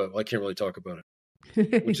things. Like what? Well, I can't really talk about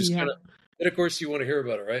it, which is kind of, and of course you want to hear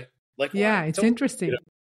about it, right? Like, it's interesting.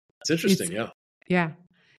 It's interesting. Yeah.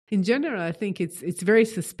 In general, I think it's very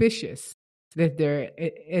suspicious that they're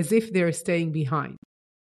as if they're staying behind.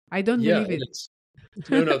 I don't believe it.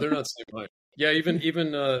 No, they're not staying behind. Yeah,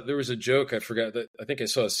 even there was a joke, I forgot that, I think I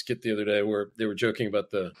saw a skit the other day where they were joking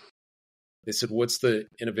about they said, what's the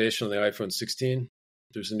innovation on the iPhone 16?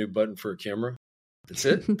 There's a new button for a camera. That's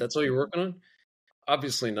it? That's all you're working on?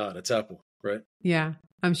 Obviously not. It's Apple, right? Yeah,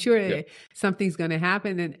 I'm sure something's going to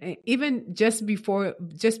happen. And even just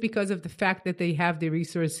because of the fact that they have the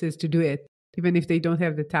resources to do it, even if they don't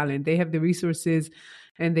have the talent, they have the resources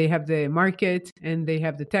and they have the market and they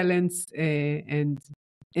have the talents and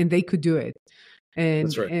they could do it. And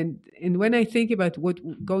that's right. And when I think about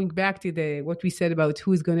going back to what we said about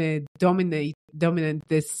who's going to dominate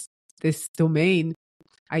this domain,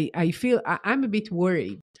 I feel I'm a bit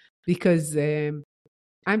worried because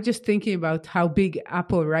I'm just thinking about how big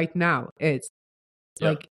Apple right now is.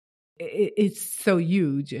 Like it's so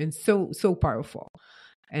huge and so powerful.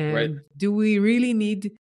 And do we really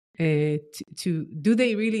need do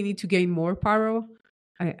they really need to gain more power?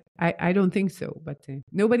 I don't think so, but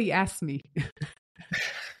nobody asked me.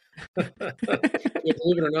 Believe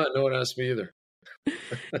it or not, no one asked me either.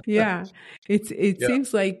 Yeah, it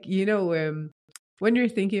seems like when you're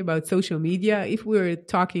thinking about social media, if we were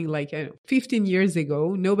talking like 15 years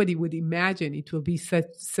ago, nobody would imagine it will be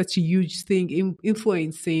such a huge thing,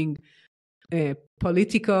 influencing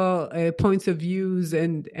political points of views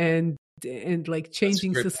and like That's a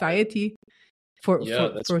changing great point. society for Yeah,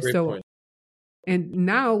 that's a great so. point. And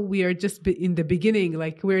now we are just in the beginning,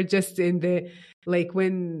 like we're just in the, like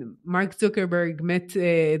when Mark Zuckerberg met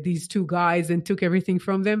these two guys and took everything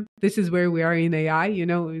from them. This is where we are in AI,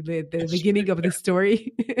 the beginning of the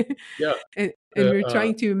story. Yeah. and The, we're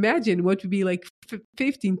trying to imagine what would be like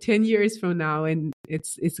 15, 10 years from now. And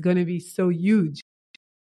it's going to be so huge.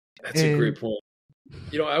 that's a And great point.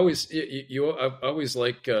 I always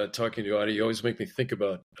like talking to you, Adi. You always make me think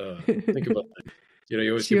about things. You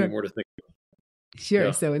always give me sure. more to think about. Sure.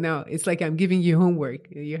 Yeah, So now it's like I'm giving you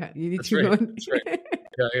homework. You need that's to go right. on. That's right.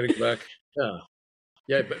 Yeah, I got to go back. Yeah,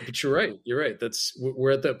 yeah, but you're right. You're right.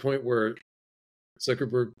 We're at that point where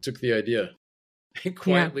Zuckerberg took the idea. He Yeah.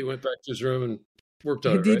 quietly went back to his room and worked He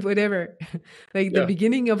on it. did Right? whatever. Like the Yeah,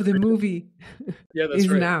 beginning of the movie yeah, that's is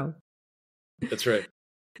right. now. That's right.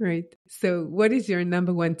 Right. So what is your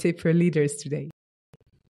number one tip for leaders today?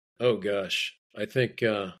 Oh gosh, I think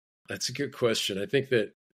that's a good question. I think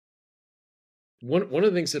that one of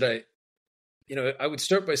the things that I would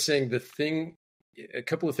start by saying a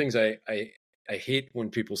couple of things I hate when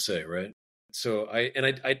people say, right? So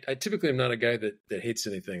I typically am not a guy that hates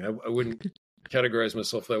anything. I wouldn't categorize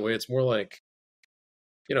myself that way. It's more like,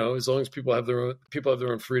 as long as people have their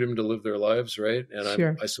own freedom to live their lives, right? And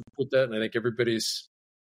Sure. I support that, and I think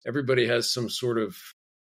everybody has some sort of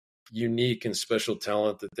unique and special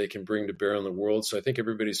talent that they can bring to bear on the world. So I think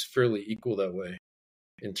everybody's fairly equal that way,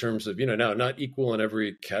 in terms of, now not equal in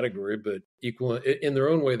every category, but equal in their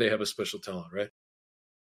own way. They have a special talent, right?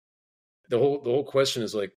 The whole question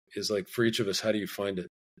is like for each of us, how do you find it?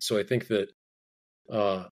 So I think that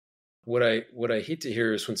what I hate to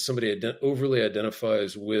hear is when somebody overly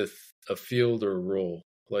identifies with a field or a role,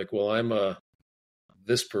 like, well, I'm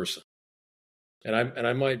this person, and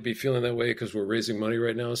I might be feeling that way because we're raising money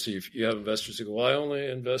right now. So you have investors who go, well, I only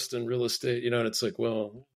invest in real estate, and it's like,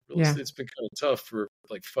 well, real Yeah. estate's been kind of tough for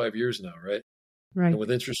like 5 years now, right? Right. And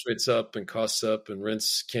with interest rates up and costs up and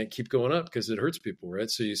rents can't keep going up because it hurts people, right?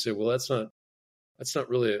 So you say, well, that's not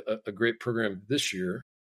really a great program this year.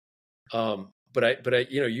 But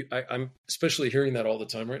I'm especially hearing that all the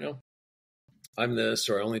time right now. I'm this,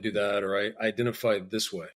 or I only do that, or I identify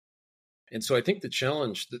this way. And so I think the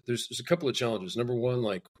challenge that there's a couple of challenges. Number one,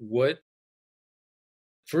 like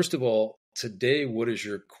first of all, today, what is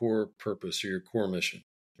your core purpose or your core mission,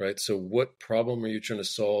 right? So what problem are you trying to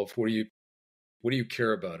solve? What do you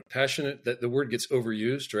care about? Passionate, that the word gets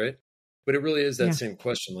overused, right? But it really is that Yeah. same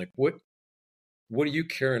question. Like what do you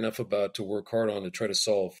care enough about to work hard on to try to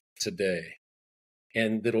solve today?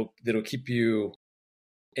 And that'll keep you,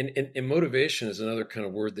 and motivation is another kind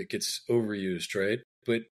of word that gets overused, right?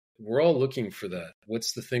 But we're all looking for that.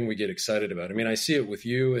 What's the thing we get excited about? I mean, I see it with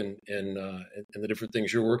you and the different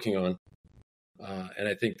things you're working on. And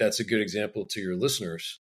I think that's a good example to your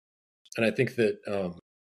listeners. And I think that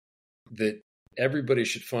that everybody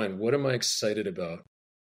should find, what am I excited about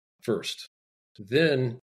first?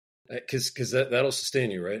 Then, because that'll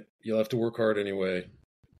sustain you, right? You'll have to work hard anyway.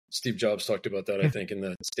 Steve Jobs talked about that, I Yeah. think, in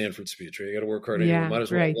the Stanford speech, right? You got to work hard anyway. Yeah. Might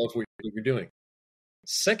as well Right. love what you're doing.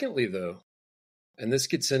 Secondly, though, and this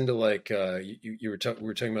gets into like we were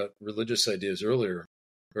talking about religious ideas earlier,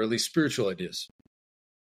 or at least spiritual ideas.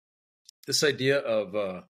 This idea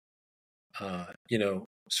of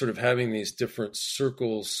sort of having these different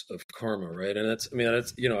circles of karma, right? And that's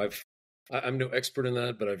I'm no expert in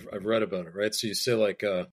that, but I've read about it, right? So you say like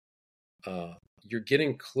you're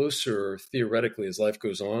getting closer theoretically as life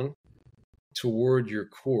goes on toward your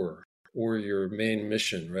core or your main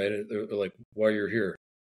mission, right? Or like why you're here.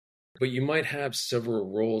 But you might have several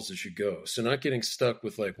roles as you go. So not getting stuck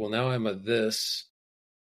with like, well, now I'm a this.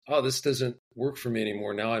 Oh, this doesn't work for me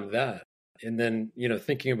anymore. Now I'm that. And then,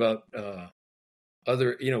 thinking about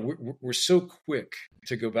other, we're so quick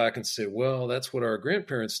to go back and say, well, that's what our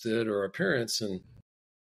grandparents did or our parents. And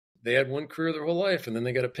they had one career their whole life and then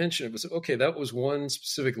they got a pension. It was okay. That was one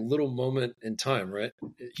specific little moment in time, right?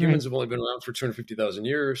 Humans have only been around for 250,000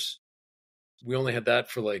 years. We only had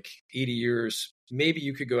that for like 80 years. Maybe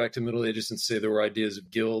you could go back to Middle Ages and say there were ideas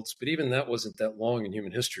of guilds, but even that wasn't that long in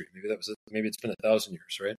human history. Maybe it's been 1,000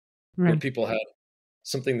 years, right? Where people had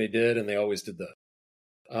something they did and they always did that.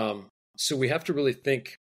 So we have to really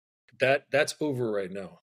think that that's over right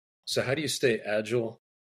now. So how do you stay agile,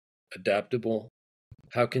 adaptable?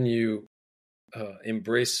 How can you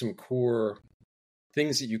embrace some core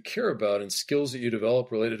things that you care about and skills that you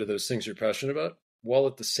develop related to those things you're passionate about? while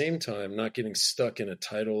at the same time not getting stuck in a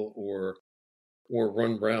title or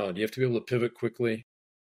run round. You have to be able to pivot quickly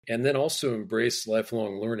and then also embrace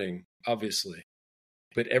lifelong learning, obviously.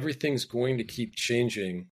 But everything's going to keep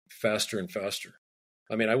changing faster and faster.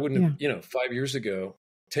 I mean, I wouldn't Yeah. have, 5 years ago,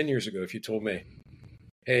 10 years ago, if you told me,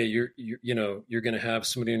 hey, you're going to have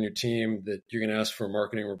somebody on your team that you're going to ask for a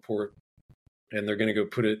marketing report and they're going to go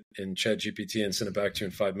put it in Chat GPT and send it back to you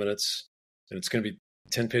in 5 minutes. And it's going to be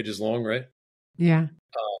 10 pages long, right? Yeah.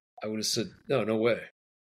 I would have said, no way.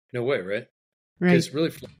 No way, right? Right. Because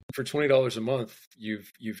really for $20 a month,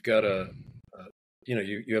 you've got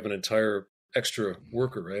you have an entire extra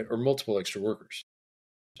worker, right? Or multiple extra workers.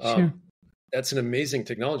 Sure. That's an amazing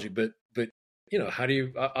technology, but how do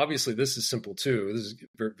you, obviously this is simple too. This is a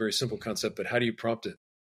very, very simple concept, but how do you prompt it?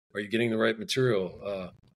 Are you getting the right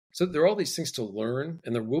material? So there are all these things to learn,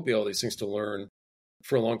 and there will be all these things to learn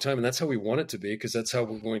for a long time. And that's how we want it to be, because that's how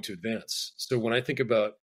we're going to advance. So when I think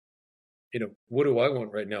about, what do I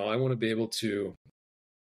want right now? I want to be able to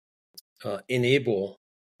enable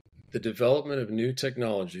the development of new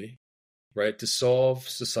technology, right, to solve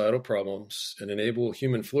societal problems and enable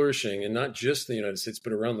human flourishing, and not just in the United States,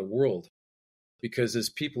 but around the world. Because as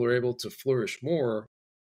people are able to flourish more,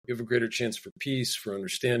 you have a greater chance for peace, for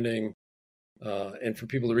understanding, and for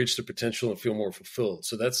people to reach their potential and feel more fulfilled.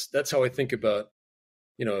 So that's how I think about,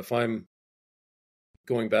 if I'm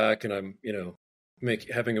going back and I'm,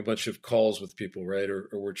 having a bunch of calls with people, right, or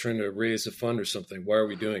we're trying to raise a fund or something. Why are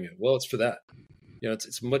we doing it? Well, it's for that.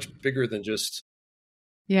 It's much bigger than just,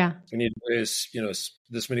 Yeah. we need to raise,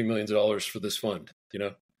 this many millions of dollars for this fund.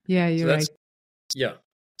 Yeah, So you're that's, right. yeah.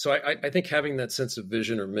 So I think having that sense of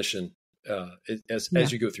vision or mission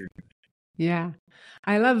as you go through. Yeah.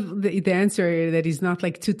 I love the answer that is not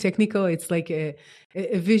like too technical. It's like a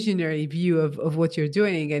visionary view of what you're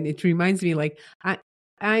doing. And it reminds me like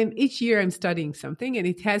each year I'm studying something and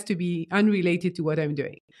it has to be unrelated to what I'm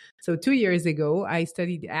doing. So 2 years ago, I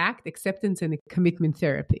studied ACT, acceptance and commitment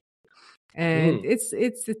therapy. And it's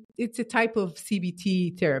a type of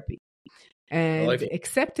CBT therapy. I like And it.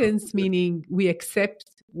 acceptance, meaning we accept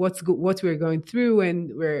what we're going through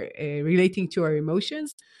and we're relating to our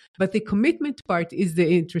emotions. But the commitment part is the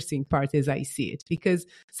interesting part as I see it, because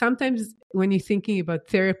sometimes when you're thinking about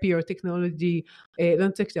therapy or technology,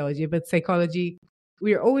 not technology, but psychology,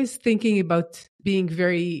 we're always thinking about being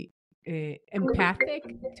very empathic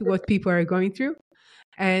to what people are going through.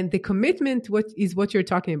 And the commitment, what you're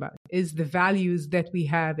talking about, is the values that we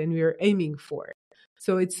have and we're aiming for.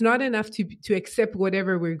 So it's not enough to accept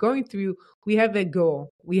whatever we're going through. We have a goal.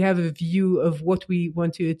 We have a view of what we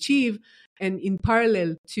want to achieve. And in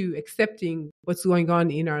parallel to accepting what's going on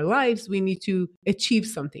in our lives, we need to achieve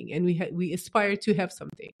something and we aspire to have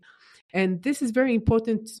something. And this is very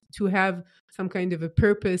important to have some kind of a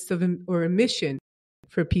purpose or a mission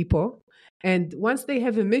for people. And once they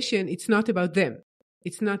have a mission, it's not about them.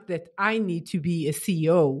 It's not that I need to be a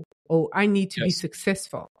CEO or I need to be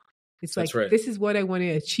successful. It's That's like, right. this is what I want to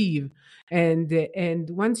achieve. And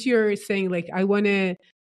once you're saying like, I want to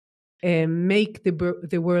make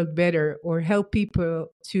the world better or help people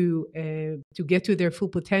to get to their full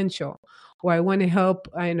potential, or I want to help,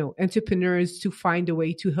 entrepreneurs to find a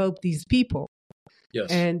way to help these people. Yes.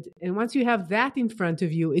 And once you have that in front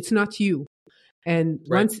of you, it's not you. And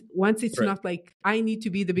once it's not like I need to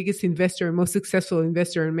be the biggest investor, most successful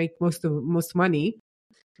investor, and make most money,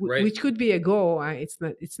 which could be a goal. It's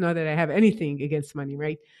not that I have anything against money,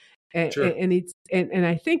 right? Sure. And it's and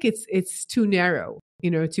I think it's too narrow,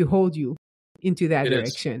 to hold you into that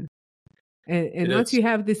direction. And once you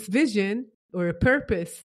have this vision or a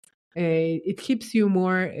purpose, it keeps you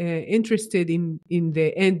more interested in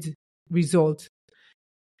the end result.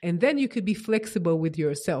 And then you could be flexible with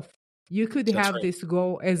yourself. You could have this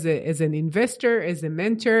goal as an investor, as a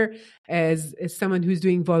mentor, as someone who's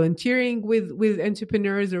doing volunteering with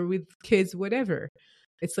entrepreneurs or with kids, whatever.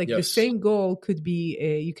 It's like the same goal could be,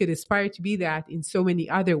 you could aspire to be that in so many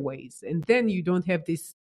other ways. And then you don't have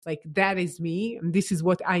this, like, that is me, and this is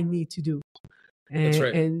what I need to do.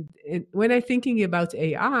 And when I'm thinking about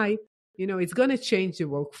AI, it's going to change the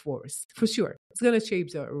workforce for sure. It's going to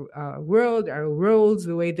change our world, our roles,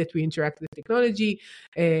 the way that we interact with technology.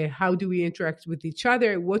 How do we interact with each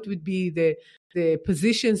other? What would be the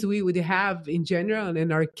positions we would have in general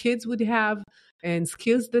and our kids would have, and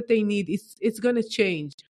skills that they need? It's going to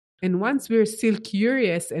change. And once we're still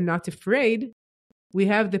curious and not afraid, we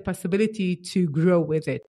have the possibility to grow with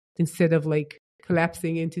it instead of like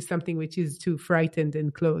collapsing into something which is too frightened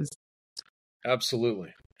and closed.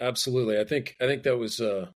 Absolutely. I think that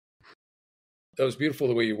was beautiful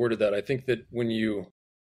the way you worded that. I think that when you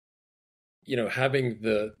having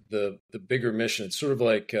the bigger mission. It's sort of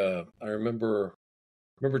like I remember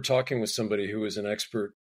talking with somebody who was an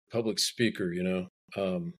expert public speaker. It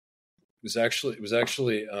was actually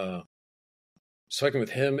I was talking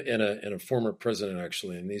with him and a former president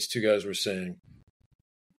actually, and these two guys were saying,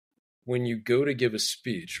 when you go to give a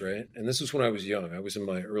speech, right? And this was when I was young. I was in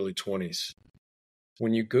my early 20s.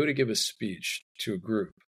 When you go to give a speech to a group,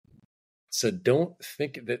 said don't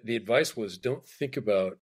think that the advice was don't think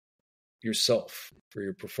about yourself for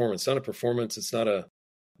your performance. It's not a performance. It's not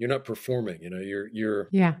you're not performing, you're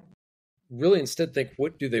Yeah. really instead think,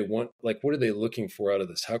 what do they want? Like, what are they looking for out of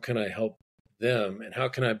this? How can I help them? And how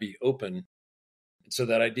can I be open? And so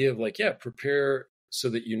that idea of like, yeah, prepare so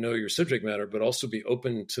that you know your subject matter, but also be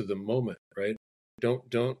open to the moment, right?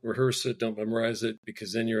 Don't rehearse it. Don't memorize it,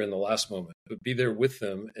 because then you're in the last moment, but be there with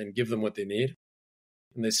them and give them what they need.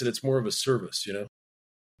 And they said, it's more of a service,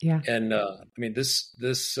 Yeah. And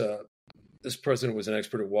this president was an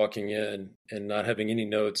expert at walking in and not having any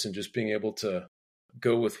notes and just being able to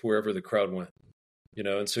go with wherever the crowd went,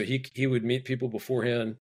 And so he would meet people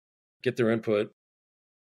beforehand, get their input,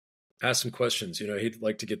 ask some questions. He'd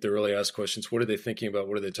like to get their early asked questions. What are they thinking about?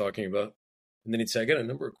 What are they talking about? And then he'd say, I got a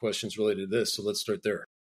number of questions related to this, so let's start there.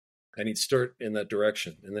 And he'd start in that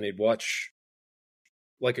direction. And then he'd watch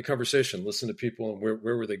like a conversation, listen to people and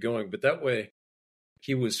where were they going? But that way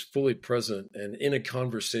he was fully present and in a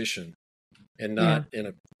conversation and not in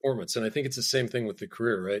a performance. And I think it's the same thing with the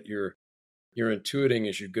career, right? You're intuiting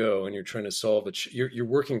as you go, and you're trying to solve you're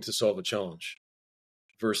working to solve a challenge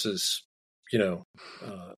versus,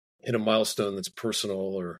 hit a milestone that's personal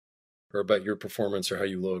or about your performance or how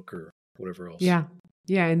you look or whatever else. Yeah.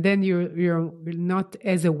 Yeah. And then you're not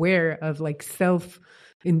as aware of like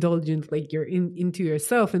self-indulgence, like you're into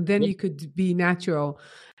yourself, and then you could be natural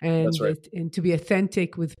and, That's right. and to be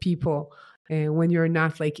authentic with people. And when you're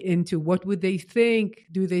not like into what would they think?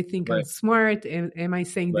 Do they think I'm smart? Am I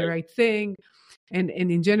saying the right thing? And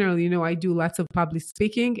in general, I do lots of public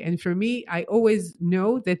speaking. And for me, I always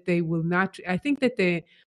know that they will not, I think that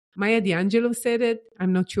Maya D'Angelo said it,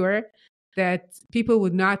 I'm not sure, that people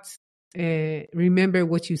would not remember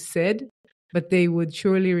what you said, but they would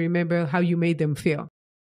surely remember how you made them feel.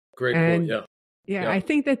 Great quote, yeah. I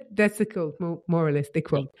think that's the quote, more or less the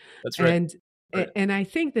quote. Yeah, that's right. And I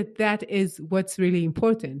think that is what's really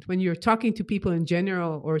important. When you're talking to people in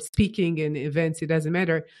general or speaking in events, it doesn't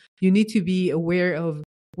matter. You need to be aware of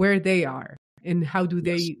where they are and how do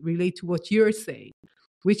they relate to what you're saying,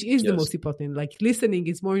 which is the most important. Like listening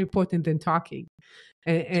is more important than talking.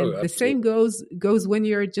 And the same goes when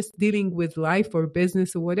you're just dealing with life or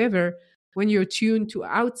business or whatever. When you're tuned to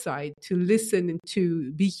outside, to listen and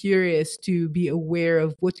to be curious, to be aware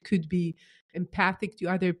of what could be empathic to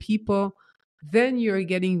other people, then you're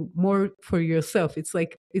getting more for yourself. It's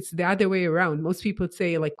like, it's the other way around. Most people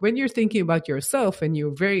say, like, when you're thinking about yourself and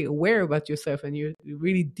you're very aware about yourself and you're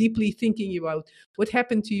really deeply thinking about what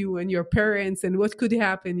happened to you and your parents and what could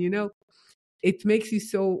happen, it makes you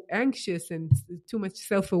so anxious and too much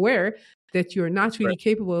self-aware that you're not really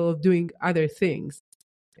capable of doing other things.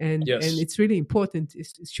 And it's really important,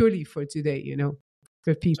 surely for today,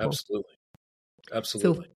 for people.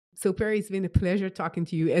 Absolutely. So Perry, it's been a pleasure talking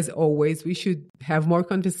to you as always. We should have more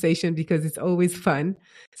conversation because it's always fun.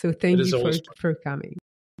 So thank you for coming.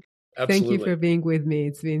 Absolutely. Thank you for being with me.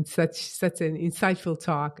 It's been such an insightful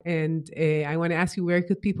talk. And I want to ask you, where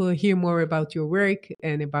could people hear more about your work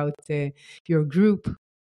and about your group?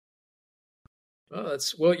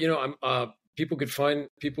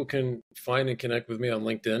 People can find and connect with me on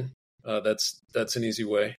LinkedIn. That's an easy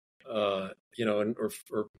way. Or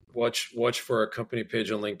watch for our company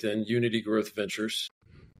page on LinkedIn, Unity Growth Ventures.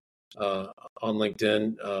 On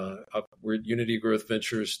LinkedIn, we're at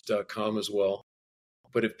unitygrowthventures.com as well.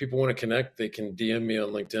 But if people want to connect, they can DM me on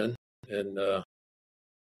LinkedIn, and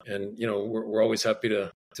we're always happy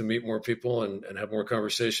to meet more people and have more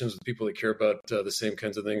conversations with people that care about the same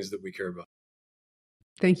kinds of things that we care about.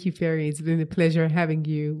 Thank you, Perry. It's been a pleasure having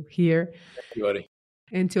you here. Thank you, buddy.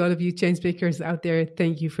 And to all of you change makers out there,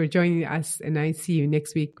 thank you for joining us. And I see you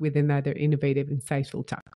next week with another innovative, insightful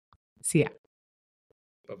talk. See ya.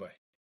 Bye-bye.